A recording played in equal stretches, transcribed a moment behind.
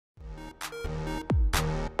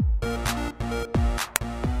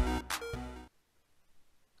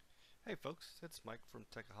folks, it's Mike from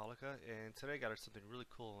Techaholica, and today I got something really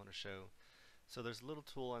cool I want to show. So there's a little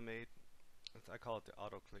tool I made. I call it the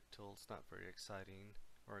AutoClickTool. It's not very exciting,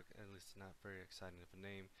 or at least not very exciting of a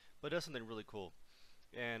name, but it does something really cool.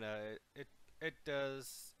 And it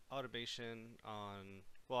does automation on.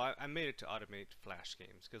 Well, I made it to automate flash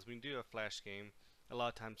games because when you do a flash game, a lot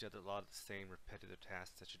of times you have a lot of the same repetitive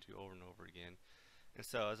tasks that you do over and over again. And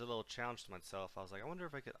so, as a little challenge to myself, I was like, I wonder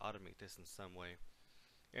if I could automate this in some way.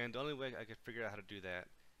 And the only way I could figure out how to do that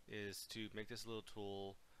is to make this little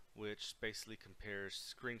tool which basically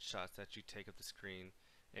compares screenshots that you take of the screen,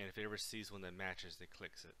 and if it ever sees one that matches, it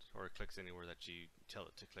clicks it, or it clicks anywhere that you tell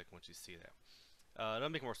it to click once you see that. It'll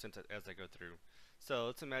make more sense as I go through. So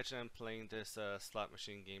let's imagine I'm playing this slot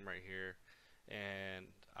machine game right here, and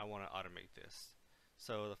I want to automate this.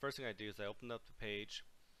 So the first thing I do is I open up the page,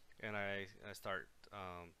 and I start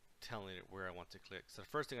telling it where I want to click. So the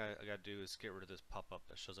first thing I got to do is get rid of this pop-up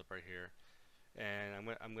that shows up right here, and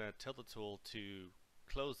I'm going to tell the tool to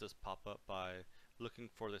close this pop-up by looking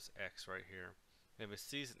for this X right here. And if it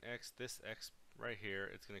sees an X, this X right here,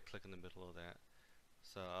 it's going to click in the middle of that.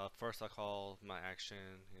 So first I'll call my action,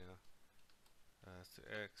 to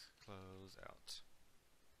X close out.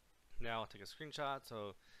 Now I'll take a screenshot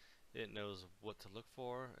so it knows what to look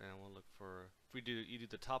for, and we'll look for, if you do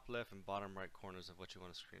the top left and bottom right corners of what you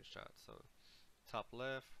want to screenshot. So top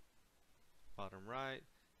left, bottom right,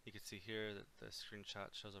 you can see here that the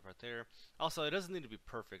screenshot shows up right there. Also, it doesn't need to be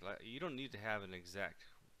perfect. Like, you don't need to have an exact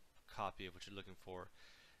copy of what you're looking for.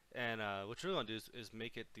 And what you really want to do is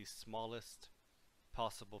make it the smallest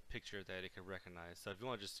possible picture that it can recognize. So if you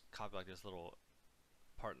want to just copy like this little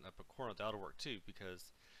part in the upper corner, that'll work too,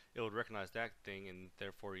 because it would recognize that thing, and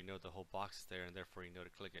therefore you know the whole box is there, and therefore you know to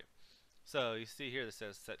click it. So you see here that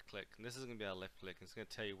says set click, and this is going to be a left click, and it's going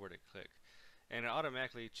to tell you where to click. And it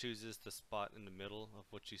automatically chooses the spot in the middle of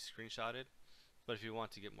what you screenshotted. But if you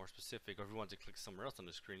want to get more specific, or if you want to click somewhere else on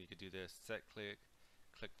the screen, you could do this, set click,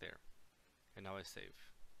 click there. And now I save.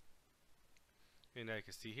 And now you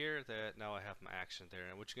can see here that now I have my action there.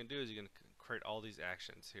 And what you can do is you can create all these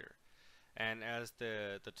actions here. And as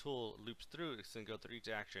the tool loops through, it's going to go through each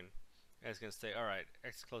action, and it's going to say, alright,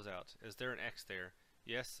 X close out. Is there an X there?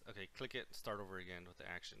 Yes? Okay, click it, start over again with the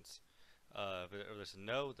actions. If there's a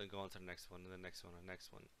no, then go on to the next one, and the next one, and the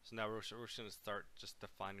next one. So now we're just going to start just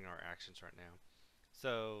defining our actions right now.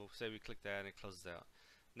 So say we click that and it closes out.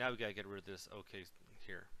 Now we got to get rid of this OK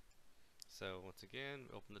here. So once again,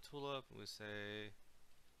 we open the tool up and we say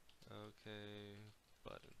OK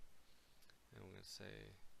button. And we're going to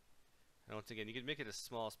say, and once again, you can make it as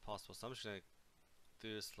small as possible. So I'm just going to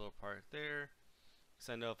do this little part there.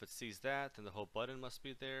 Because I know if it sees that, then the whole button must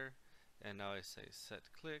be there. And now I say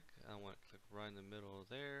set click. I want to click right in the middle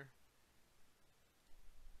there.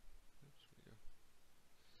 Oops,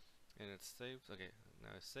 and it's saved. Okay,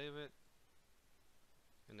 now I save it.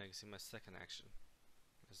 And now you can see my second action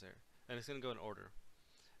is there. And it's going to go in order.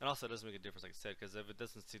 And also, it doesn't make a difference, like I said, because if it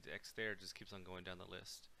doesn't see the X there, it just keeps on going down the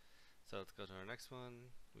list. So let's go to our next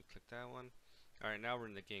one. We click that one. Alright, now we're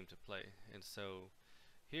in the game to play. And so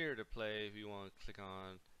here to play, if you want to click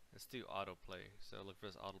on, let's do autoplay. So look for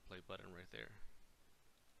this autoplay button right there.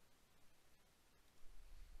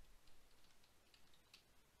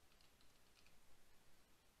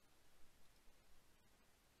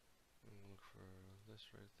 And look for this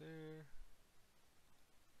right there.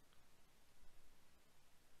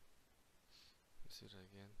 Let's do that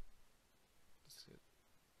again. Let's get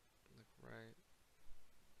look right.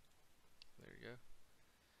 There you go.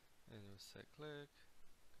 And it'll set click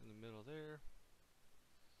in the middle there.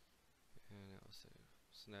 And now I'll save.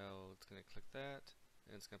 So now it's going to click that,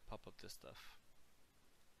 and it's going to pop up this stuff.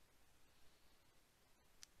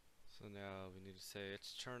 So now we need to say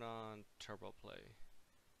it's turn on turbo play.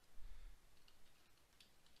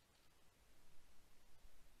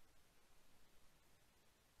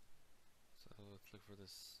 So let's look for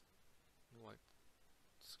this white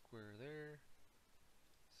square there.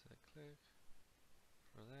 Set click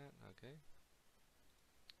for that. Okay.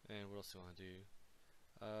 And what else do you want to do?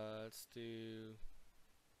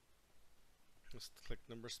 Let's click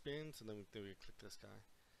number spins, and then we click this guy.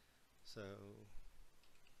 So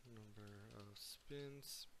number of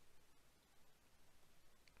spins.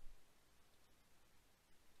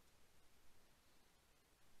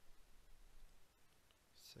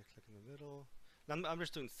 Set click in the middle. Now I'm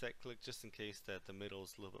just doing set click just in case that the middle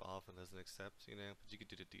is a little bit off and doesn't accept, but you could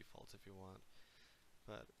do the defaults if you want.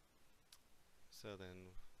 But so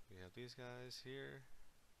then we have these guys here.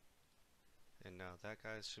 And now that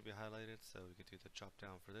guy should be highlighted, so we could do the drop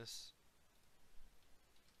down for this.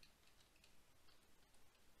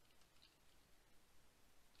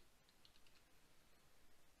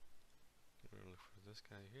 this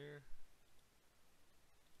guy here.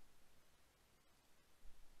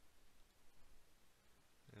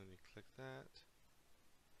 And we click that.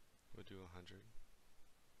 We'll do 100.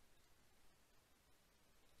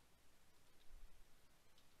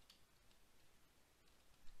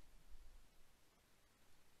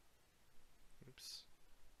 Oops.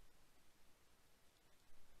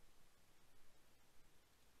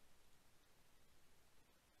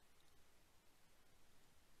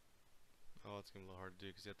 Oh, it's gonna be a little hard to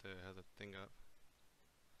do because you have to have the thing up.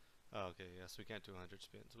 Oh, okay, yes, we can't do 100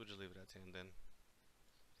 spins. We'll just leave it at 10 then.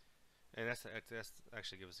 And that's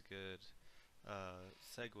actually gives us a good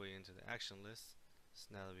segue into the action list.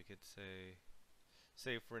 So now that we could say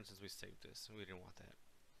for instance we saved this and we didn't want that.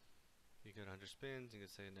 You get 100 spins, you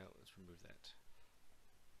could say no, let's remove that.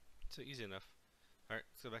 So easy enough. Alright,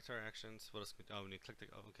 let's go back to our actions. What else? Oh, we need to click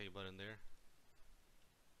the OK button there.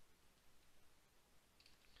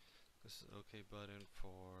 This is OK button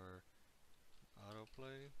for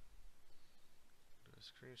autoplay. Do a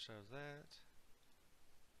screenshot of that.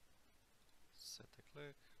 Set the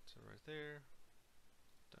click to right there.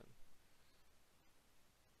 Done.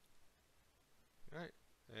 Alright,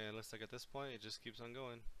 and looks like at this point it just keeps on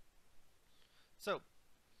going. So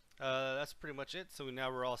that's pretty much it. So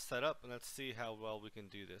now we're all set up, and let's see how well we can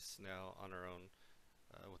do this now on our own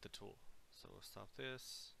with the tool. So we'll stop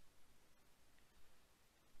this.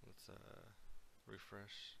 Let's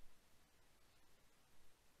refresh.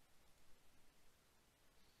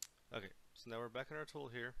 Okay, so now we're back in our tool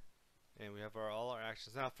here, and we have all our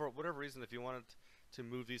actions. Now, for whatever reason, if you wanted to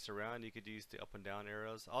move these around, you could use the up and down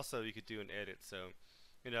arrows. Also, you could do an edit. So,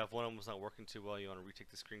 you know, if one of them was not working too well, you want to retake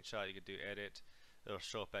the screenshot, you could do edit. It'll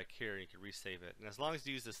show up back here, and you can resave it. And as long as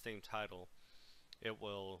you use the same title, it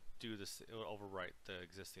will do this. It will overwrite the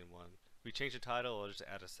existing one. If we change the title, it'll just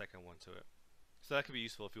add a second one to it. So that could be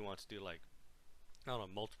useful if you want to do, like, I don't know,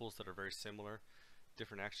 multiples that are very similar,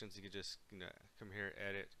 different actions. You could just, you know, come here,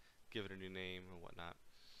 edit, give it a new name and whatnot.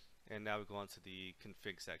 And now we go on to the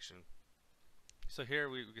config section. So here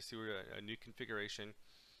we can see we're a new configuration,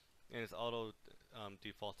 and it's auto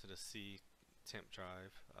default to the C temp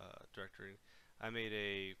drive directory. I made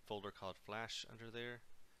a folder called Flash under there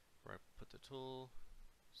where I put the tool.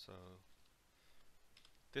 So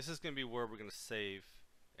this is going to be where we're going to save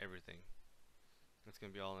everything. It's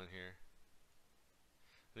going to be all in here.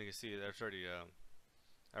 And you can see there's already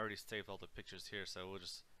I already saved all the pictures here, so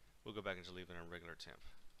we'll go back and just leave it in regular temp.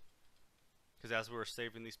 Because as we were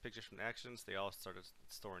saving these pictures from actions, they all started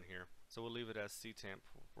storing here. So we'll leave it as ctemp,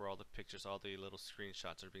 where all the pictures, all the little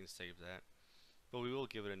screenshots are being saved at. But we will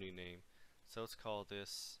give it a new name. So let's call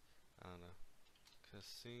this, I don't know,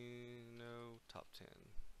 Casino Top 10.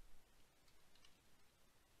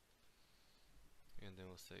 And then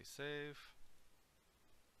we'll say save.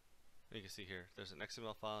 And you can see here, there's an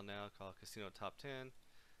XML file now called Casino Top 10.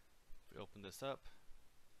 If we open this up,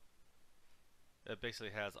 it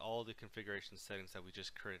basically has all the configuration settings that we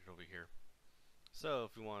just created over here. So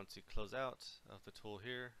if we want to close out of the tool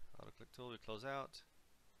here, AutoClickTool, we close out.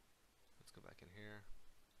 Let's go back in here.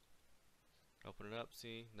 Open it up,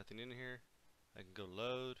 see, nothing in here. I can go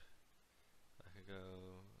load. I can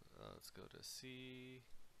go, let's go to C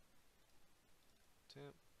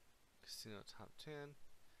temp, Casino Top 10,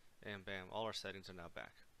 and bam, all our settings are now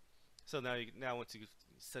back. So now once you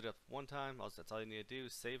set it up one time, that's all you need to do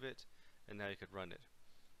is save it, and now you could run it.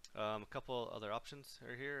 A couple other options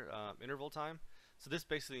are here. Interval time. So this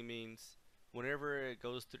basically means whenever it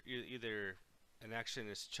goes through, either an action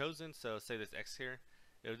is chosen, so say this X here,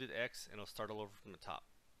 it'll do the X and it'll start all over from the top,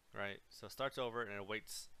 right? So it starts over and it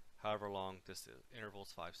waits however long this is. Interval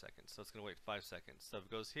is 5 seconds, so it's going to wait 5 seconds. So if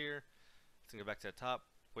it goes here, it's going to go back to the top,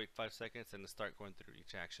 wait 5 seconds, and then start going through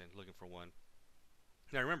each action, looking for one.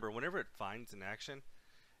 Now remember, whenever it finds an action,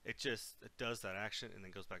 it does that action and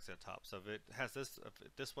then goes back to the top. So if it has this,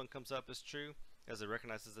 if this one comes up as true, as it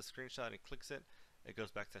recognizes the screenshot and clicks it, it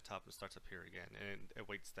goes back to the top and starts up here again, and it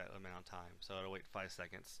waits that amount of time. So it'll wait 5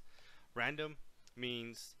 seconds. Random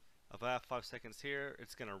means if I have 5 seconds here,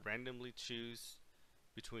 it's going to randomly choose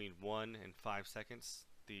between 1 and 5 seconds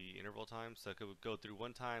the interval time. So it could go through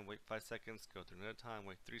one time, wait 5 seconds, go through another time,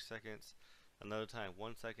 wait 3 seconds, another time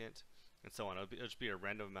 1 second, and so on. It'll just be a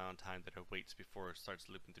random amount of time that it waits before it starts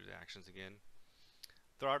looping through the actions again.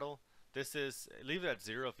 Throttle. This is, leave it at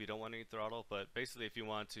 0 if you don't want any throttle, but basically if you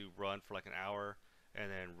want to run for like an hour and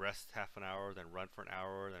then rest half an hour, then run for an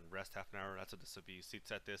hour, then rest half an hour, that's what this would be. So you'd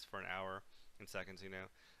set this for an hour in seconds, you know,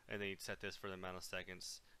 and then you'd set this for the amount of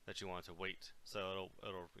seconds that you want to wait. So it'll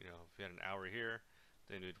you know, if you had an hour here,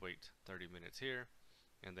 then you'd wait 30 minutes here,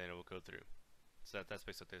 and then it will go through. So that's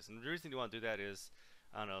basically what this is. And the reason you want to do that is,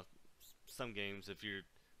 I don't know, some games, if you're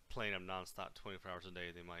playing them nonstop 24 hours a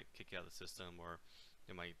day, they might kick you out of the system, or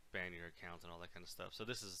they might ban your accounts and all that kind of stuff. So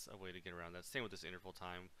this is a way to get around that. Same with this interval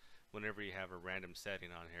time. Whenever you have a random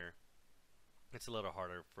setting on here, it's a little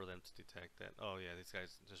harder for them to detect that, oh yeah, these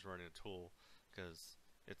guys just running a tool, because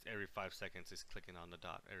it's every 5 seconds he's clicking on the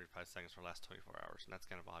dot every 5 seconds for the last 24 hours, and that's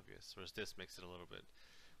kind of obvious, whereas this makes it a little bit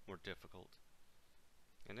more difficult.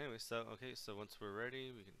 And anyway, so okay, so once we're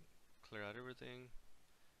ready, we can clear out everything.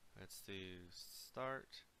 Let's do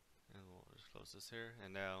start, and we'll just close this here,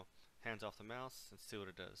 and now hands off the mouse and see what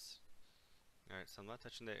it does. Alright, so I'm not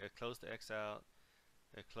touching the, it closed the X out,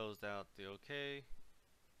 it closed out the OK.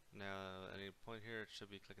 Now at any point here it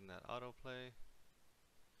should be clicking that autoplay.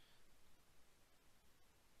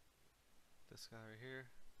 This guy right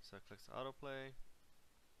here, so it clicks autoplay,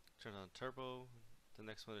 turn on turbo. The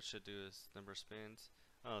next one it should do is number of spins.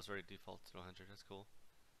 Oh, it's already default to 100, that's cool.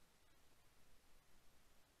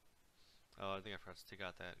 Oh, I think I forgot to take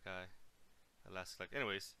out that guy, that last click.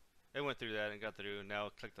 Anyways, it went through that and got through, and now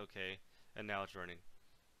it clicked OK, and now it's running.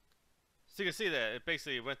 So you can see that it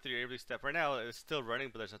basically went through every step. Right now it's still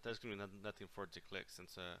running, but there's going to be nothing for it to click,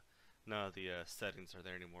 since none of the settings are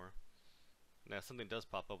there anymore. Now if something does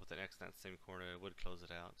pop up with an X in that same corner, it would close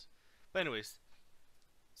it out. But anyways,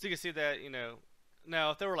 so you can see that,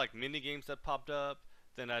 now if there were like mini games that popped up,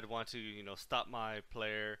 then I'd want to, stop my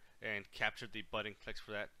player and capture the button clicks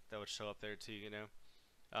for that. That would show up there too,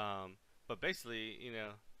 but basically,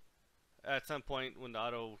 at some point when the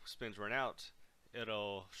auto spins run out,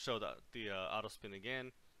 it'll show the auto spin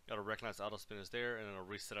again. It'll recognize the auto spin is there, and it'll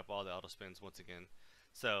reset up all the auto spins once again.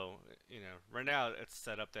 So, right now it's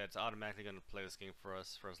set up that it's automatically going to play this game for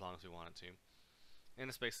us for as long as we want it to. And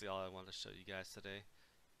that's basically all I wanted to show you guys today.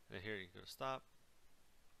 And here you can go to stop.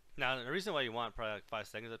 Now, the reason why you want probably like 5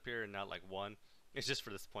 seconds up here and not like 1, it's just for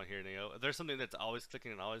this point here. If there's something that's always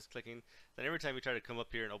clicking and always clicking, then every time you try to come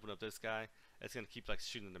up here and open up this guy, it's going to keep like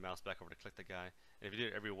shooting the mouse back over to click the guy. And if you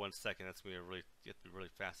do it every 1 second, that's going to be you have to be really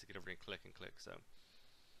fast to get over and click and click. So,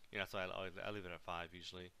 that's why I leave it at 5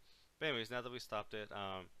 usually. But anyways, now that we stopped it,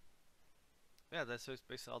 yeah, that's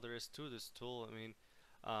basically all there is to this tool. I mean,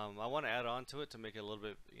 I want to add on to it to make it a little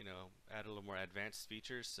bit, add a little more advanced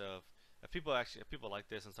features. So if people like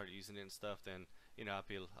this and start using it and stuff, then I'll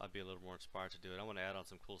be a little more inspired to do it. I want to add on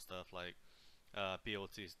some cool stuff like be able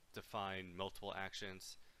to define multiple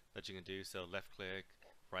actions that you can do. So left click,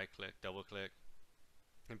 right click, double click,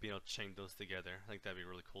 and be able to chain those together. I think that'd be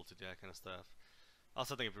really cool to do that kind of stuff. I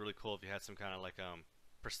also think it'd be really cool if you had some kind of like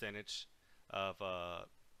percentage of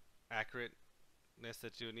accurateness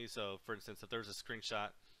that you would need. So for instance, if there's a screenshot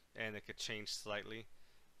and it could change slightly,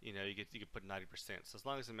 you could put 90%. So as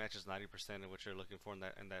long as it matches 90% of what you're looking for in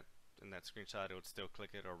that screenshot, it would still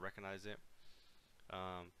click it or recognize it.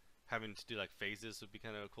 Having to do like phases would be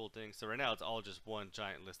kind of a cool thing. So right now it's all just one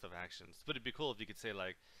giant list of actions, but it'd be cool if you could say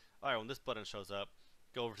like, alright, when this button shows up,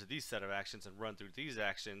 go over to these set of actions and run through these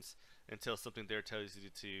actions until something there tells you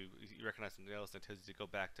you recognize something else and tells you to go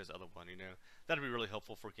back to this other one. That'd be really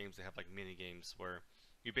helpful for games that have like mini games where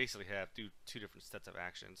you basically have two different sets of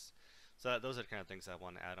actions. So those are the kind of things I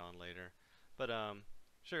want to add on later. But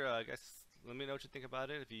sure, guys, let me know what you think about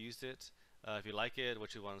it. If you used it, if you like it,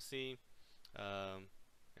 what you want to see,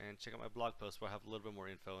 and check out my blog post where I have a little bit more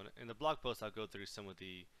info. And in the blog post, I'll go through some of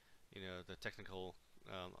the, the technical,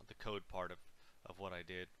 the code part of what I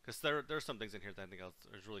did, because there are some things in here that I think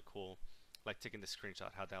is really cool, like taking the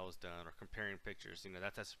screenshot, how that was done, or comparing pictures.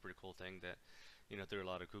 That's a pretty cool thing that, through a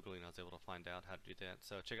lot of Googling, I was able to find out how to do that.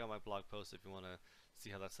 So check out my blog post if you want to see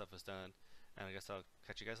how that stuff is done, and I guess I'll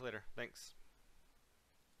catch you guys later. Thanks.